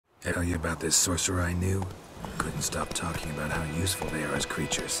Tell you about this sorcerer I knew? Couldn't stop talking about how useful they are as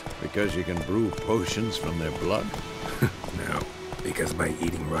creatures. Because you can brew potions from their blood? No, because by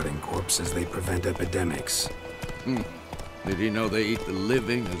eating rotting corpses, they prevent epidemics. Did he know they eat the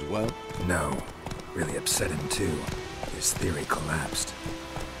living as well? No, really upset him too. His theory collapsed.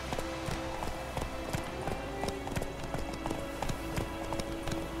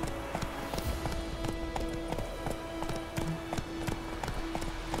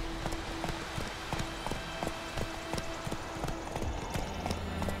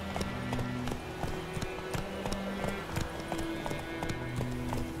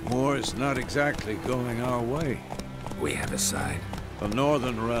 War's not exactly going our way. We have a side. The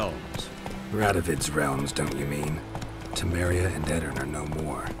Northern Realms. Radovid's realms, don't you mean? Temeria and Edirn are no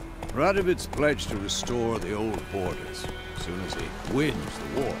more. Radovid's pledged to restore the old borders as soon as he wins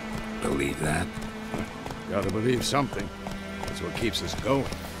the war. Believe that? Gotta believe something. That's what keeps us going.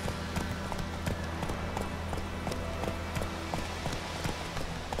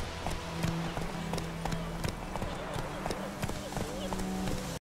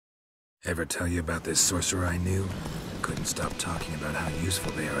 Ever tell you about this sorcerer I knew? Couldn't stop talking about how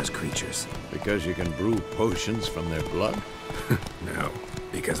useful they are as creatures. Because you can brew potions from their blood? No,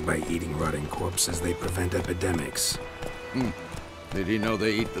 because by eating rotting corpses, they prevent epidemics. Did he know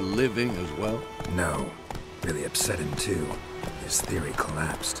they eat the living as well? No, really upset him too. His theory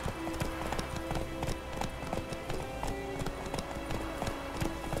collapsed.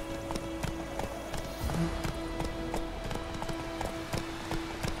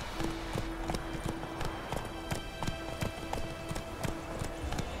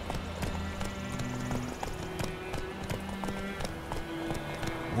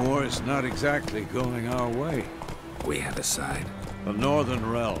 War's not exactly going our way. We have a side. The Northern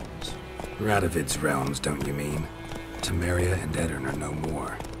Realms. Radovid's realms, don't you mean? Temeria and Edirn are no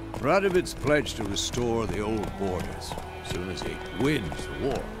more. Radovid's pledged to restore the old borders as soon as he wins the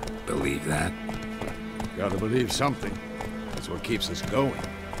war. Believe that? Gotta believe something. That's what keeps us going.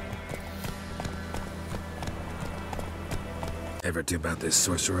 Ever do about this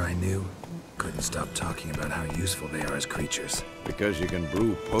sorcerer I knew? Couldn't stop talking about how useful they are as creatures. Because you can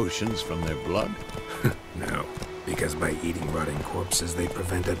brew potions from their blood? No, because by eating rotting corpses, they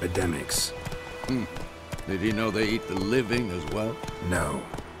prevent epidemics. Did he know they eat the living as well? No,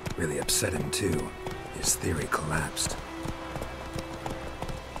 really upset him too. His theory collapsed.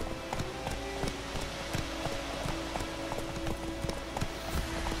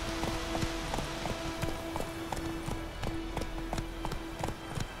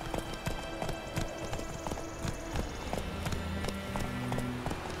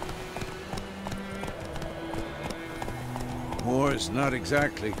 War's not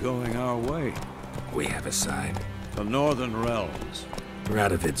exactly going our way. We have a side. The Northern Realms.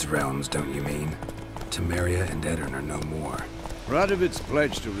 Radovid's realms, don't you mean? Temeria and Edirn are no more. Radovid's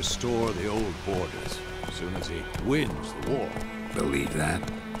pledged to restore the old borders as soon as he wins the war. Believe that?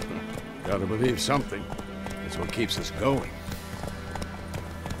 Gotta believe something. That's what keeps us going.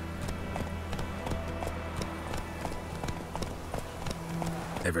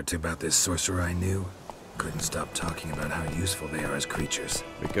 Ever do about this sorcerer I knew? Couldn't stop talking about how useful they are as creatures.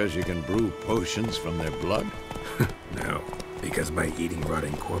 Because you can brew potions from their blood? No, because by eating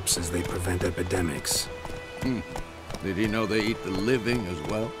rotting corpses, they prevent epidemics. Did he know they eat the living as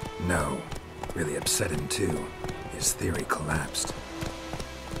well? No, really upset him too. His theory collapsed.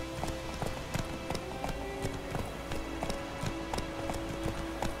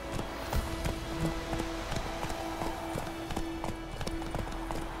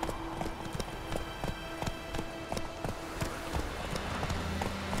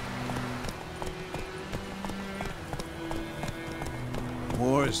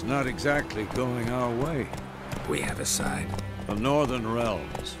 War's not exactly going our way. We have a side. The Northern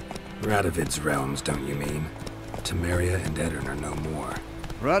Realms. Radovid's realms, don't you mean? Temeria and Edirn are no more.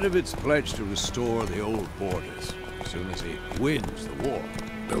 Radovid's pledged to restore the old borders as soon as he wins the war.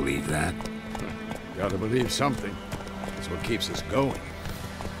 Believe that? Gotta believe something. That's what keeps us going.